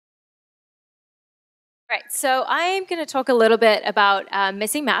Right, so I'm going to talk a little bit about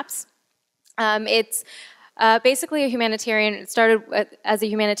missing maps. It's basically a humanitarian, it started as a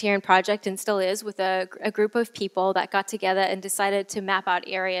humanitarian project and still is, with a group of people that got together and decided to map out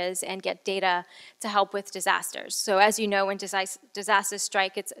areas and get data to help with disasters. So as you know, when disasters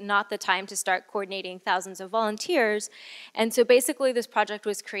strike, it's not the time to start coordinating thousands of volunteers. And so basically this project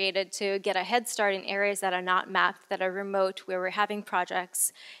was created to get a head start in areas that are not mapped, that are remote, where we're having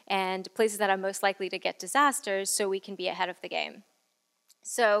projects, and places that are most likely to get disasters, so we can be ahead of the game.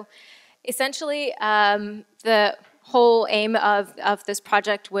 So essentially, the whole aim of this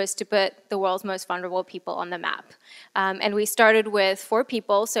project was to put the world's most vulnerable people on the map. And we started with 4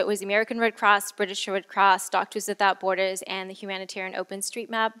 people, so it was the American Red Cross, British Red Cross, Doctors Without Borders, and the Humanitarian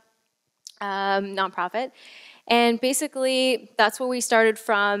OpenStreetMap nonprofit. And basically, that's where we started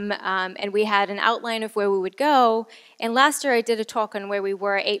from, and we had an outline of where we would go. And last year, I did a talk on where we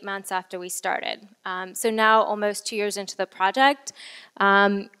were 8 months after we started. So now, almost 2 years into the project,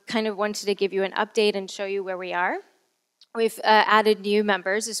 kind of wanted to give you an update and show you where we are. We've added new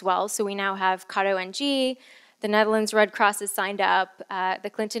members as well, so we now have Cato NG, the Netherlands Red Cross has signed up,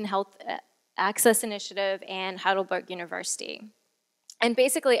 the Clinton Health Access Initiative, and Heidelberg University. And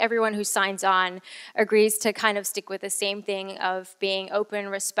basically everyone who signs on agrees to kind of stick with the same thing of being open,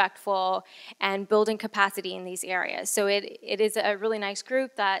 respectful, and building capacity in these areas. So it is a really nice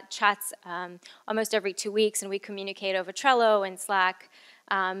group that chats almost every 2 weeks, and we communicate over Trello and Slack,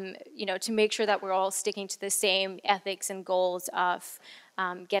 to make sure that we're all sticking to the same ethics and goals of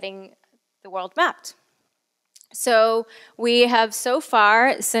getting the world mapped. So we have so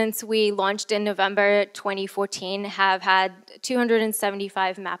far, since we launched in November 2014, have had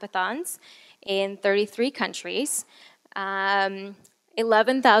 275 Mapathons in 33 countries,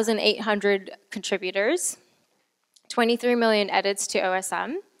 11,800 contributors, 23 million edits to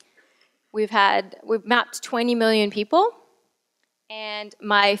OSM. We've mapped 20 million people, and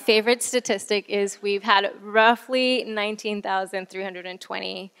my favorite statistic is we've had roughly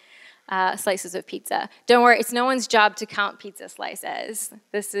 19,320 slices of pizza. Don't worry, it's no one's job to count pizza slices.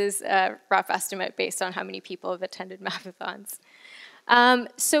 This is a rough estimate based on how many people have attended Mapathons.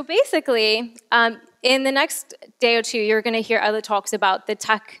 So basically, in the next day or two, you're going to hear other talks about the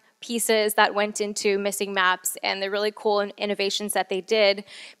tech pieces that went into missing maps and the really cool innovations that they did,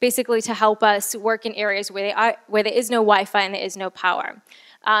 basically to help us work in areas where there is no Wi-Fi and there is no power.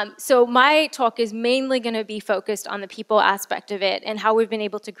 So my talk is mainly going to be focused on the people aspect of it and how we've been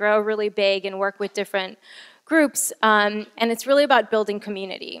able to grow really big and work with different groups, and it's really about building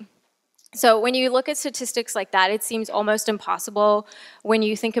community. So when you look at statistics like that, it seems almost impossible when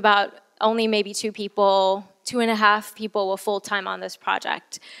you think about only maybe 2 people, 2.5 people were full-time on this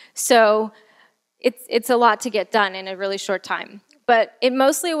project. So it's a lot to get done in a really short time. But it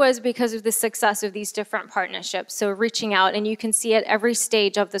mostly was because of the success of these different partnerships. So reaching out, and you can see at every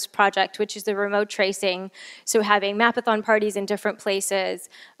stage of this project, which is the remote tracing, so having Mapathon parties in different places,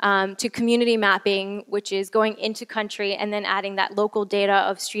 to community mapping, which is going into country and then adding that local data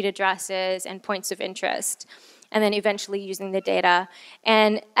of street addresses and points of interest, and then eventually using the data.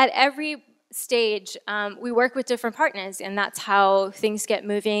 And at every stage, we work with different partners, and that's how things get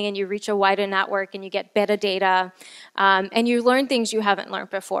moving, and you reach a wider network, and you get better data, and you learn things you haven't learned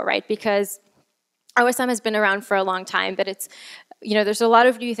before, right? Because OSM has been around for a long time, but it's, there's a lot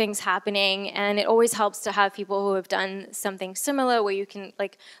of new things happening, and it always helps to have people who have done something similar where you can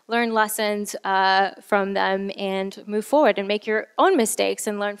learn lessons from them and move forward and make your own mistakes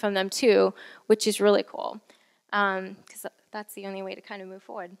and learn from them too, which is really cool, because that's the only way to kind of move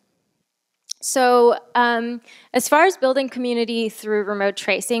forward. So as far as building community through remote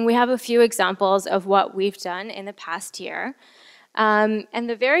tracing, we have a few examples of what we've done in the past year. And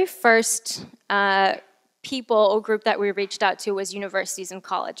the very first people or group that we reached out to was universities and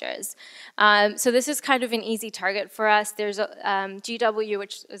colleges. So this is kind of an easy target for us. There's GW,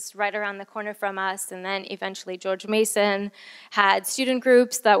 which is right around the corner from us, and then eventually George Mason had student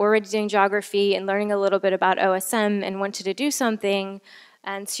groups that were already doing geography and learning a little bit about OSM and wanted to do something.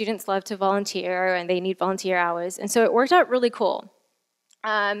 And students love to volunteer, and they need volunteer hours. And so it worked out really cool.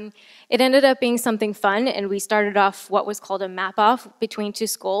 It ended up being something fun, and we started off what was called a map-off between 2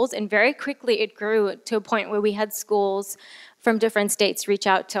 schools, and very quickly it grew to a point where we had schools from different states reach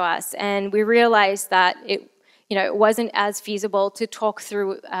out to us. And we realized that it wasn't as feasible to talk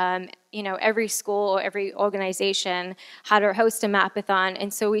through every school or every organization how to host a Mapathon,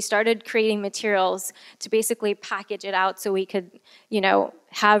 and so we started creating materials to basically package it out so we could,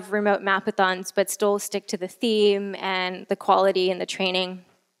 have remote Mapathons but still stick to the theme and the quality and the training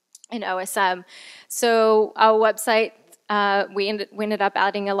in OSM. So our website we ended up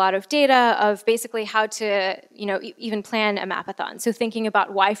adding a lot of data of basically how to, even plan a mapathon. So thinking about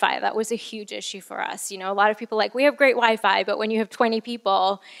Wi-Fi, that was a huge issue for us. A lot of people are like, we have great Wi-Fi, but when you have 20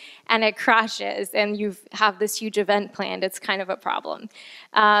 people and it crashes and you have this huge event planned, it's kind of a problem.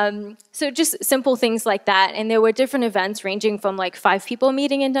 So just simple things like that. And there were different events ranging from like 5 people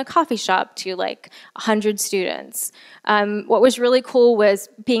meeting in a coffee shop to like 100 students. What was really cool was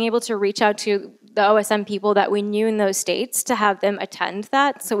being able to reach out to the OSM people that we knew in those states to have them attend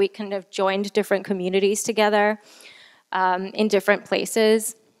that. So we kind of joined different communities together in different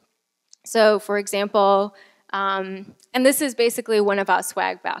places. So for example, and this is basically one of our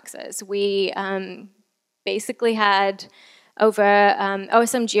swag boxes. We basically had over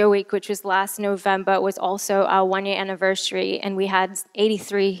OSM Geo Week, which was last November, was also our 1-year anniversary, and we had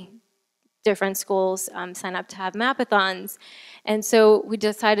 83 different schools sign up to have Mapathons. And so we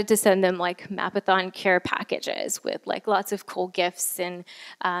decided to send them like Mapathon care packages with like lots of cool gifts and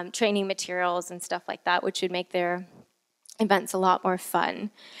training materials and stuff like that, which would make their events a lot more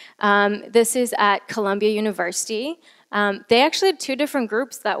fun. This is at Columbia University. They actually had 2 different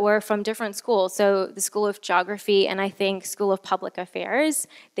groups that were from different schools. So the School of Geography and I think School of Public Affairs.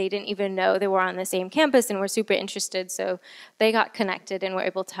 They didn't even know they were on the same campus and were super interested. So they got connected and were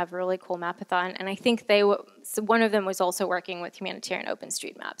able to have a really cool mapathon. And I think so one of them was also working with Humanitarian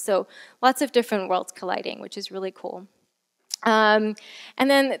OpenStreetMap. So lots of different worlds colliding, which is really cool. And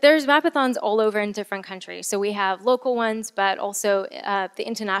then there's mapathons all over in different countries. So we have local ones, but also the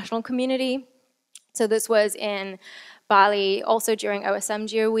international community. So this was in Bali, also during OSM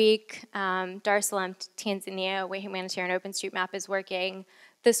Geo Week, Dar es Salaam, Tanzania, where Humanitarian OpenStreetMap is working.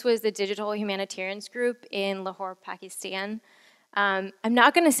 This was the Digital Humanitarians Group in Lahore, Pakistan. I'm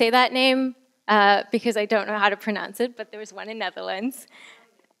not going to say that name because I don't know how to pronounce it, but there was one in Netherlands.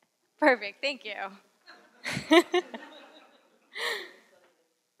 Perfect, thank you.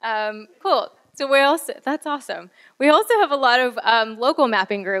 Cool. So that's awesome. We also have a lot of local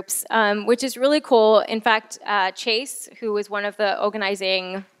mapping groups, which is really cool. In fact, Chase, who was one of the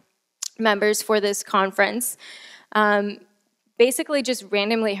organizing members for this conference, basically just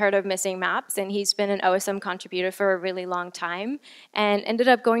randomly heard of missing maps, and he's been an OSM contributor for a really long time, and ended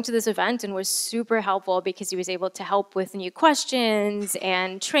up going to this event and was super helpful because he was able to help with new questions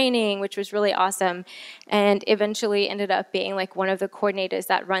and training, which was really awesome, and eventually ended up being like one of the coordinators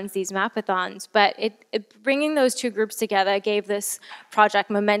that runs these mapathons. But bringing those 2 groups together gave this project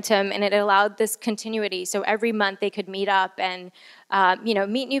momentum, and it allowed this continuity. So every month they could meet up and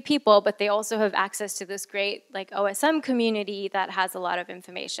meet new people, but they also have access to this great like OSM community that has a lot of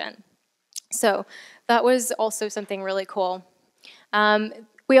information. So that was also something really cool.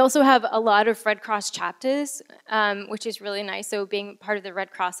 We also have a lot of Red Cross chapters, which is really nice. So being part of the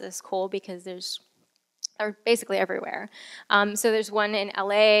Red Cross is cool because they're basically everywhere. So there's one in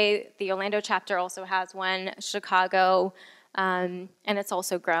LA, the Orlando chapter also has one, Chicago, and it's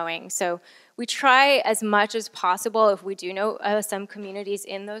also growing. So we try as much as possible, if we do know some communities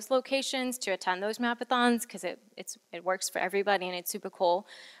in those locations, to attend those mapathons because it works for everybody and it's super cool.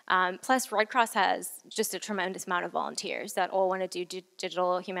 Plus, Red Cross has just a tremendous amount of volunteers that all want to do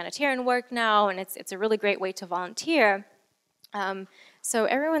digital humanitarian work now, and it's a really great way to volunteer. So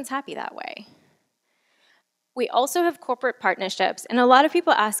everyone's happy that way. We also have corporate partnerships, and a lot of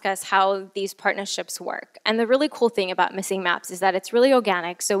people ask us how these partnerships work. And the really cool thing about Missing Maps is that it's really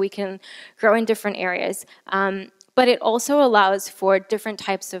organic, so we can grow in different areas. But it also allows for different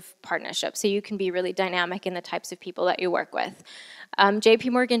types of partnerships, so you can be really dynamic in the types of people that you work with.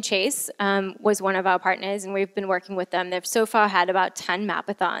 JP Morgan Chase was one of our partners, and we've been working with them. They've so far had about 10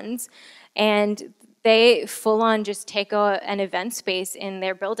 mapathons, and they full-on just take an event space in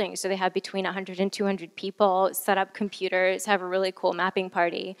their building. So they have between 100 and 200 people, set up computers, have a really cool mapping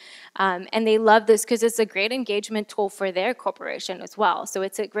party. And they love this because it's a great engagement tool for their corporation as well. So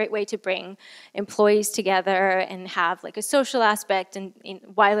it's a great way to bring employees together and have like a social aspect and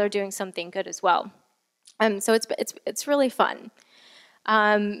while they're doing something good as well. So it's really fun.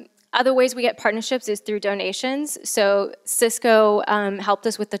 Other ways we get partnerships is through donations. So Cisco helped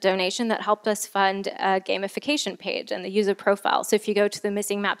us with the donation that helped us fund a gamification page and the user profile. So if you go to the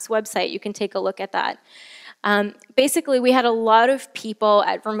Missing Maps website, you can take a look at that. Basically, we had a lot of people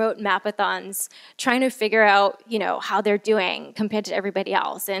at remote mapathons trying to figure out, how they're doing compared to everybody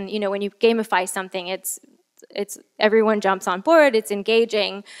else. And, when you gamify something, everyone jumps on board, it's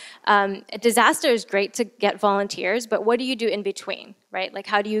engaging. A disaster is great to get volunteers, but what do you do in between, right? Like,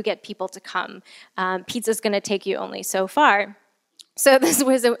 how do you get people to come? Pizza's gonna take you only so far. So this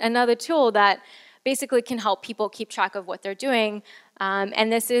was another tool that basically can help people keep track of what they're doing.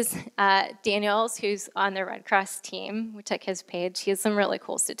 And this is Daniels, who's on the Red Cross team. We took his page. He has some really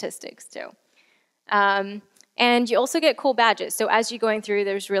cool statistics, too. And you also get cool badges. So as you're going through,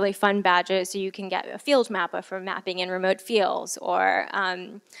 there's really fun badges. So you can get a field mapper for mapping in remote fields, or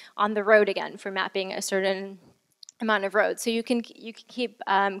on the road again for mapping a certain amount of roads. So you can keep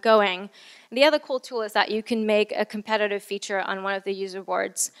going. And the other cool tool is that you can make a competitive feature on one of the user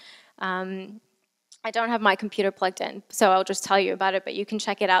boards. I don't have my computer plugged in, so I'll just tell you about it, but you can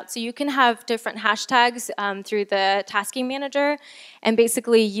check it out. So you can have different hashtags through the tasking manager and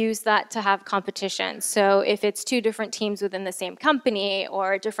basically use that to have competition. So if it's two different teams within the same company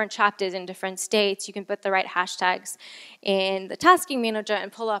or different chapters in different states, you can put the right hashtags in the tasking manager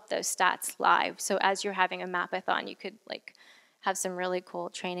and pull up those stats live. So as you're having a mapathon, you could have some really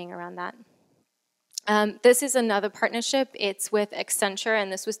cool training around that. This is another partnership. It's with Accenture,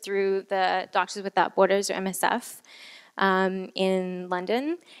 and this was through the Doctors Without Borders, or MSF, in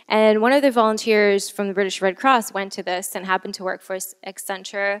London. And one of the volunteers from the British Red Cross went to this and happened to work for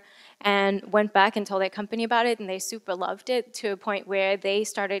Accenture and went back and told their company about it, and they super loved it to a point where they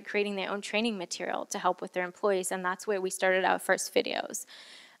started creating their own training material to help with their employees, and that's where we started our first videos.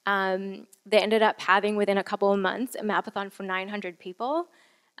 They ended up having, within a couple of months, a mapathon for 900 people.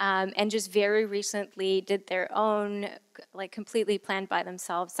 And just very recently did their own, completely planned by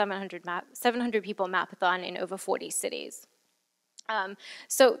themselves, 700 people mapathon in over 40 cities.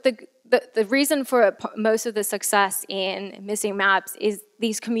 So the reason for most of the success in missing maps is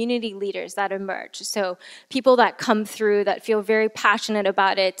these community leaders that emerge. So people that come through that feel very passionate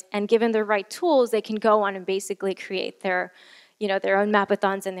about it, and given the right tools, they can go on and basically create their own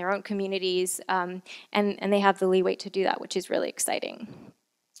mapathons in their own communities, and they have the leeway to do that, which is really exciting.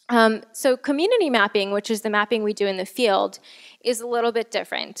 So community mapping, which is the mapping we do in the field, is a little bit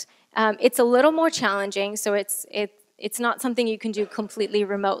different. It's a little more challenging, so it's not something you can do completely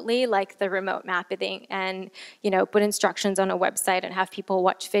remotely, like the remote mapping and put instructions on a website and have people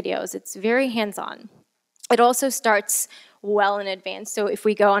watch videos. It's very hands-on. It also starts well in advance. So if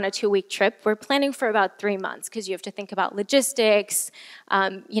we go on a 2-week trip, we're planning for about 3 months, because you have to think about logistics,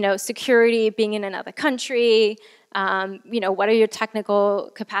 security, being in another country, what are your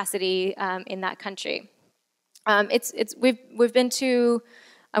technical capacity in that country. We've been to,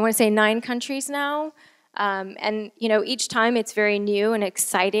 I want to say, 9 countries now, and each time it's very new and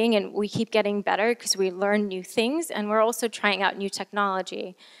exciting, and we keep getting better because we learn new things, and we're also trying out new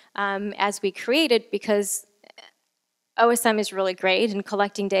technology as we create it, because OSM is really great, and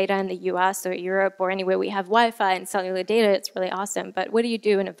collecting data in the US or Europe or anywhere we have Wi-Fi and cellular data, it's really awesome. But what do you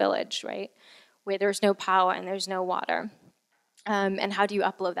do in a village, right, where there's no power and there's no water? And how do you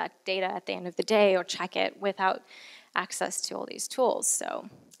upload that data at the end of the day or check it without access to all these tools? So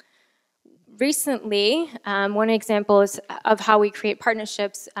recently, one example is of how we create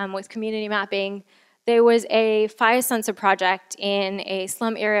partnerships with community mapping. There was a fire sensor project in a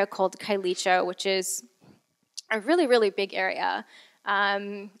slum area called Kailicha, which is a really, really big area.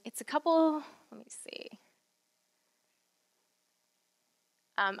 It's a couple, let me see.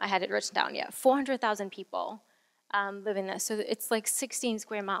 I had it written down, 400,000 people live in this. So it's like 16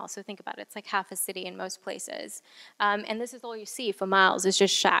 square miles, so think about it. It's like half a city in most places. And this is all you see for miles, is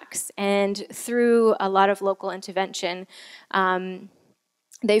just shacks. And through a lot of local intervention,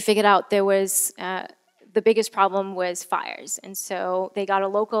 they figured out there was, the biggest problem was fires. And so they got a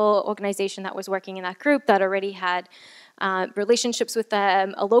local organization that was working in that group that already had relationships with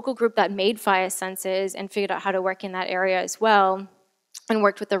them, a local group that made fire sensors and figured out how to work in that area as well, and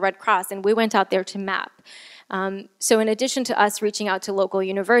worked with the Red Cross. And we went out there to map. So in addition to us reaching out to local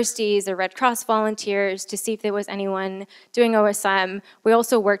universities or Red Cross volunteers to see if there was anyone doing OSM, we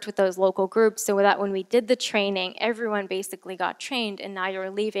also worked with those local groups so that when we did the training, everyone basically got trained, and now you're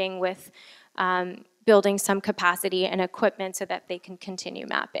leaving with building some capacity and equipment so that they can continue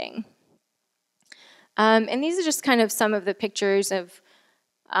mapping. And these are just kind of some of the pictures of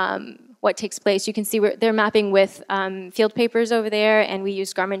what takes place. You can see they're mapping with field papers over there, and we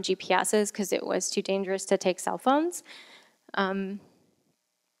used Garmin GPSs because it was too dangerous to take cell phones.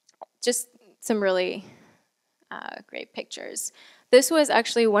 Just some really great pictures. This was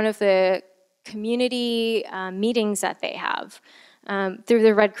actually one of the community meetings that they have. Through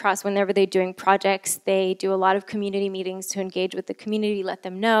the Red Cross, whenever they're doing projects, they do a lot of community meetings to engage with the community, let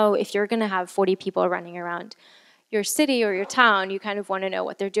them know if you're going to have 40 people running around your city or your town, you kind of want to know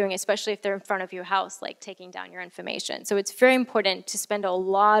what they're doing, especially if they're in front of your house, like taking down your information. So it's very important to spend a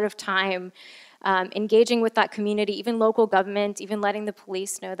lot of time engaging with that community, even local government, even letting the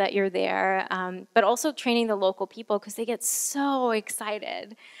police know that you're there, but also training the local people because they get so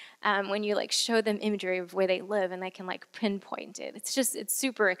excited. when you like show them imagery of where they live and they can like pinpoint it. It's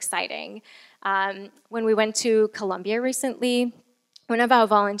super exciting. When we went to Colombia recently, one of our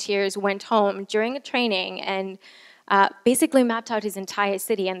volunteers went home during a training and basically mapped out his entire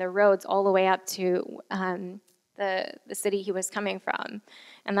city and the roads all the way up to the city he was coming from.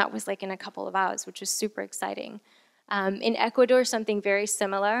 And that was like in a couple of hours, which was super exciting. In Ecuador, something very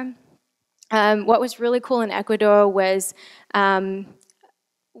similar. What was really cool in Ecuador was, there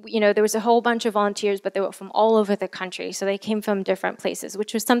was a whole bunch of volunteers, but they were from all over the country. So they came from different places,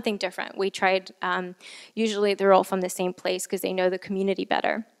 which was something different. We tried, usually they're all from the same place because they know the community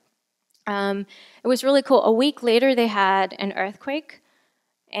better. It was really cool. A week later, they had an earthquake,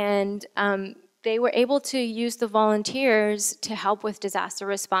 and they were able to use the volunteers to help with disaster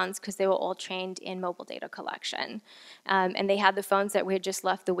response because they were all trained in mobile data collection. And they had the phones that we had just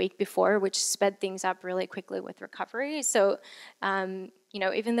left the week before, which sped things up really quickly with recovery. So,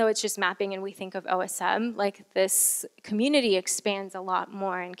 even though it's just mapping and we think of OSM, like this community expands a lot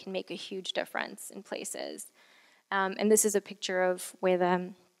more and can make a huge difference in places. And this is a picture of where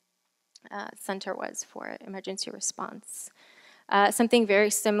the center was for emergency response. Something very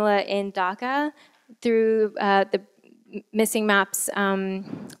similar in Dhaka through the Missing Maps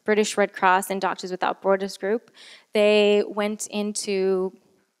British Red Cross and Doctors Without Borders group. They went in to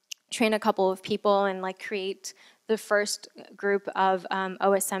train a couple of people and like create the first group of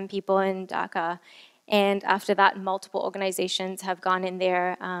OSM people in Dhaka. And after that, multiple organizations have gone in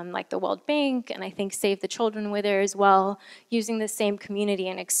there, like the World Bank, and I think Save the Children were there as well, using the same community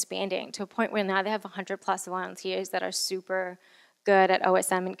and expanding to a point where now they have 100+ volunteers that are super good at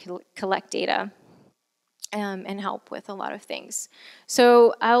OSM and collect data and help with a lot of things.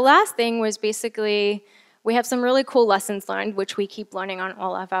 So our last thing was basically, we have some really cool lessons learned, which we keep learning on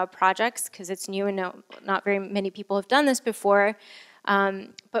all of our projects because it's new and not very many people have done this before.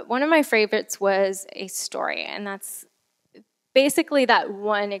 But one of my favorites was a story, and that's basically that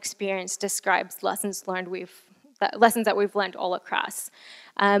one experience describes lessons learned lessons that we've learned all across.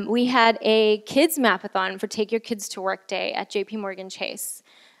 We had a kids mapathon for Take Your Kids to Work Day at JP Morgan Chase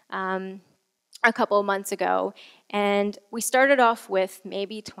a couple of months ago, and we started off with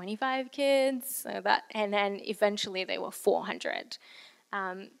maybe 25 kids, and then eventually they were 400.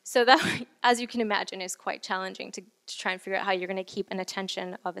 So that, as you can imagine, is quite challenging to try and figure out how you're going to keep an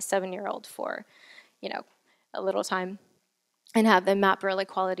attention of a 7-year-old for, a little time and have them map really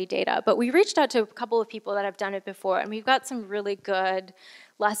quality data. But we reached out to a couple of people that have done it before, and we've got some really good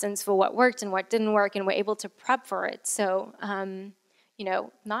lessons for what worked and what didn't work, and we're able to prep for it. So,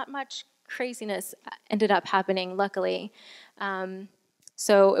 not much craziness ended up happening, luckily.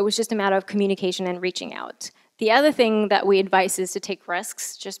 So it was just a matter of communication and reaching out. The other thing that we advise is to take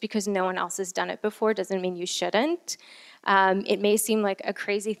risks. Just because no one else has done it before doesn't mean you shouldn't. It may seem like a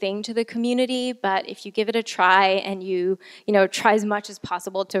crazy thing to the community, but if you give it a try and you try as much as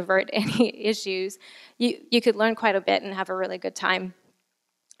possible to avert any issues, you could learn quite a bit and have a really good time.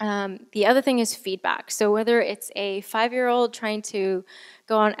 The other thing is feedback. So whether it's a 5-year-old trying to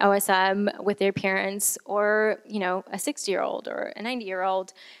go on OSM with their parents, or a 60-year-old or a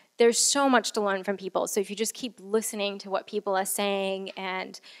 90-year-old, there's so much to learn from people. So if you just keep listening to what people are saying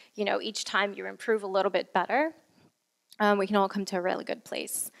and, each time you improve a little bit better, we can all come to a really good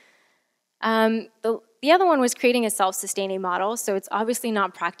place. The other one was creating a self-sustaining model. So it's obviously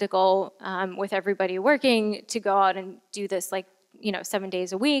not practical with everybody working to go out and do this 7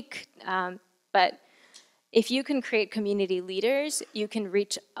 days a week. But if you can create community leaders, you can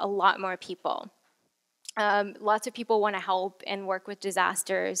reach a lot more people. Lots of people want to help and work with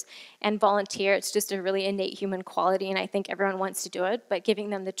disasters and volunteer. It's just a really innate human quality, and I think everyone wants to do it, but giving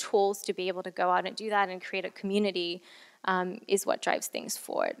them the tools to be able to go out and do that and create a community is what drives things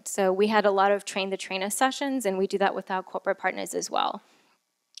forward. So we had a lot of train the trainer sessions, and we do that with our corporate partners as well,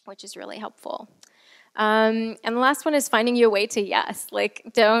 which is really helpful. And the last one is finding your way to yes.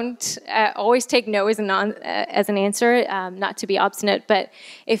 Don't always take no as an answer, not to be obstinate, but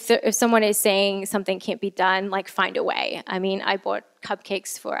if someone is saying something can't be done, find a way. I mean, I bought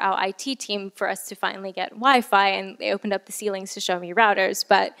cupcakes for our IT team for us to finally get Wi-Fi, and they opened up the ceilings to show me routers,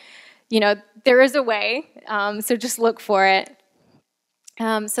 but there is a way, so just look for it.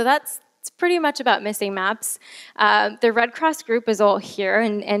 So it's pretty much about missing maps. The Red Cross group is all here,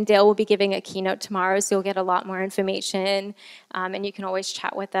 and Dale will be giving a keynote tomorrow, so you'll get a lot more information, and you can always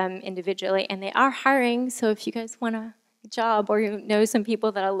chat with them individually. And they are hiring, so if you guys want a job or you know some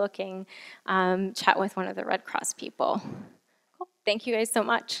people that are looking, chat with one of the Red Cross people. Cool. Thank you guys so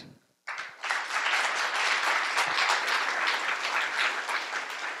much.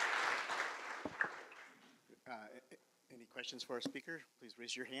 Any questions for our speaker, please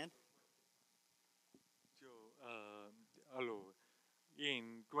raise your hand. So, hello.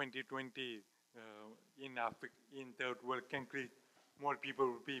 In 2020, in Africa, in third world countries, more people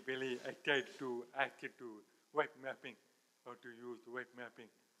will be very excited to access to web mapping or to use web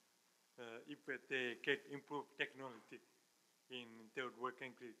mapping. If they get improved technology in third world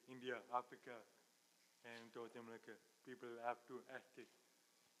countries, India, Africa, and South America, people have to access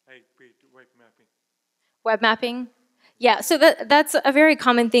high-speed web mapping. Web mapping? Yeah, so that's a very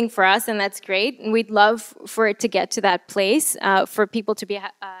common thing for us, and that's great. And we'd love for it to get to that place, for people to be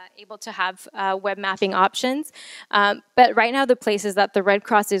able to have web mapping options. But right now, the places that the Red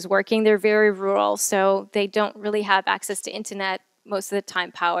Cross is working, they're very rural, so they don't really have access to internet most of the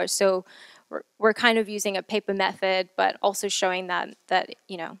time, power. So we're kind of using a paper method, but also showing that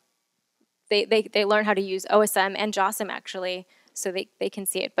you know, they learn how to use OSM and JOSM actually, so they can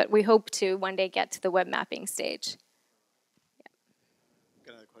see it. But we hope to one day get to the web mapping stage.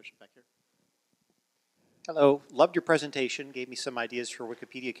 Got another question back here. Hello, loved your presentation, gave me some ideas for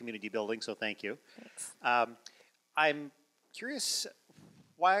Wikipedia community building, so thank you. Thanks. I'm curious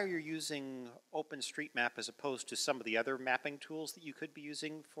why you're using OpenStreetMap as opposed to some of the other mapping tools that you could be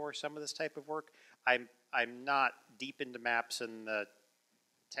using for some of this type of work. I'm not deep into maps and the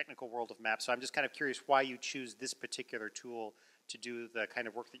technical world of maps, so I'm just kind of curious why you choose this particular tool to do the kind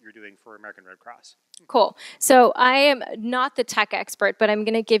of work that you're doing for American Red Cross. Cool. So I am not the tech expert, but I'm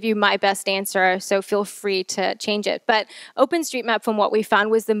going to give you my best answer, so feel free to change it. But OpenStreetMap, from what we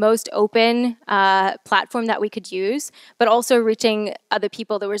found, was the most open platform that we could use, but also reaching other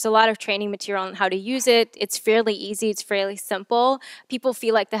people. There was a lot of training material on how to use it. It's fairly easy. It's fairly simple. People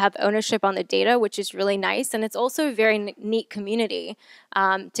feel like they have ownership on the data, which is really nice. And it's also a very neat community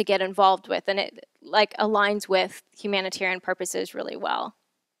to get involved with. And it like aligns with humanitarian purposes really well.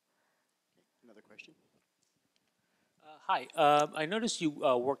 Hi, I noticed you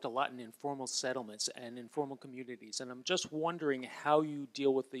worked a lot in informal settlements and informal communities, and I'm just wondering how you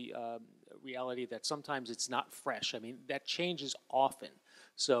deal with the reality that sometimes it's not fresh. I mean, that changes often.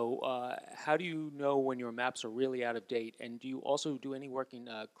 So how do you know when your maps are really out of date? And do you also do any work in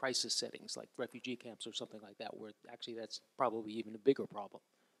crisis settings, like refugee camps or something like that, where actually that's probably even a bigger problem?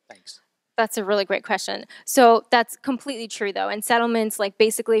 Thanks. That's a really great question. So that's completely true, though. In settlements, like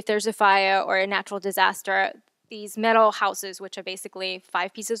basically if there's a fire or a natural disaster, these metal houses, which are basically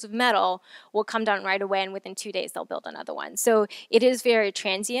 5 pieces of metal, will come down right away, and within 2 days they'll build another one. So it is very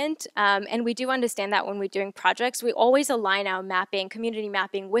transient, and we do understand that when we're doing projects. We always align our mapping, community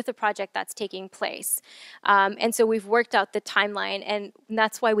mapping, with a project that's taking place. And so we've worked out the timeline, and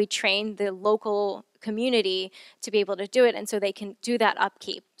that's why we train the local community to be able to do it, and so they can do that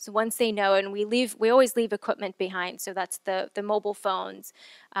upkeep. So once they know, and we always leave equipment behind, so that's the mobile phones,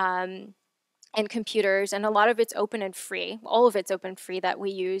 and computers, and a lot of it's open and free. All of it's open free that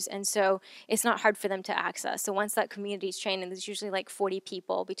we use, and so it's not hard for them to access. So once that community is trained, and there's usually like 40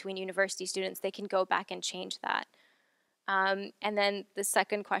 people between university students, they can go back and change that. And then the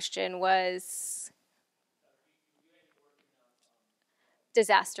second question was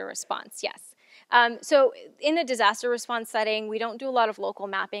disaster response, yes. So in a disaster response setting, we don't do a lot of local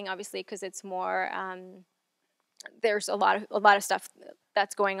mapping, obviously, because it's more, there's a lot of stuff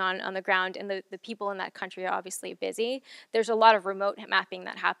that's going on the ground, and the people in that country are obviously busy. There's a lot of remote mapping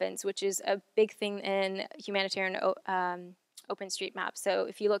that happens, which is a big thing in humanitarian OpenStreetMap. So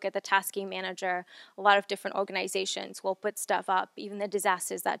if you look at the tasking manager, a lot of different organizations will put stuff up. Even the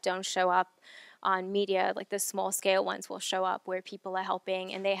disasters that don't show up on media, like the small scale ones, will show up where people are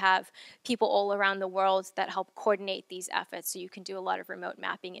helping, and they have people all around the world that help coordinate these efforts. So you can do a lot of remote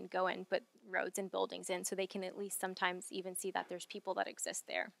mapping and go and put roads and buildings in, so they can at least sometimes even see that there's people that exist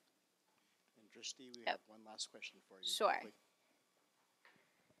there. And Drishtie, we have one last question for you. Sure. Quickly.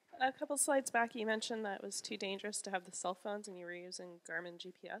 A couple slides back, you mentioned that it was too dangerous to have the cell phones, and you were using Garmin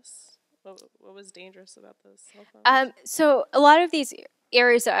GPS. What was dangerous about those cell phones? So a lot of these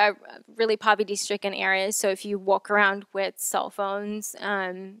areas are really poverty-stricken areas. So if you walk around with cell phones,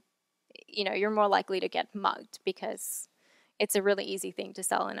 you know, you're more likely to get mugged because it's a really easy thing to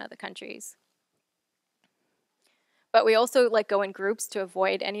sell in other countries. But we also like go in groups to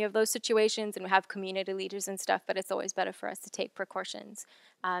avoid any of those situations, and we have community leaders and stuff, but it's always better for us to take precautions.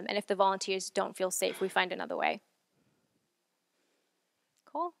 And if the volunteers don't feel safe, we find another way.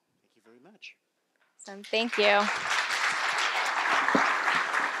 Cool. Thank you very much. So thank you.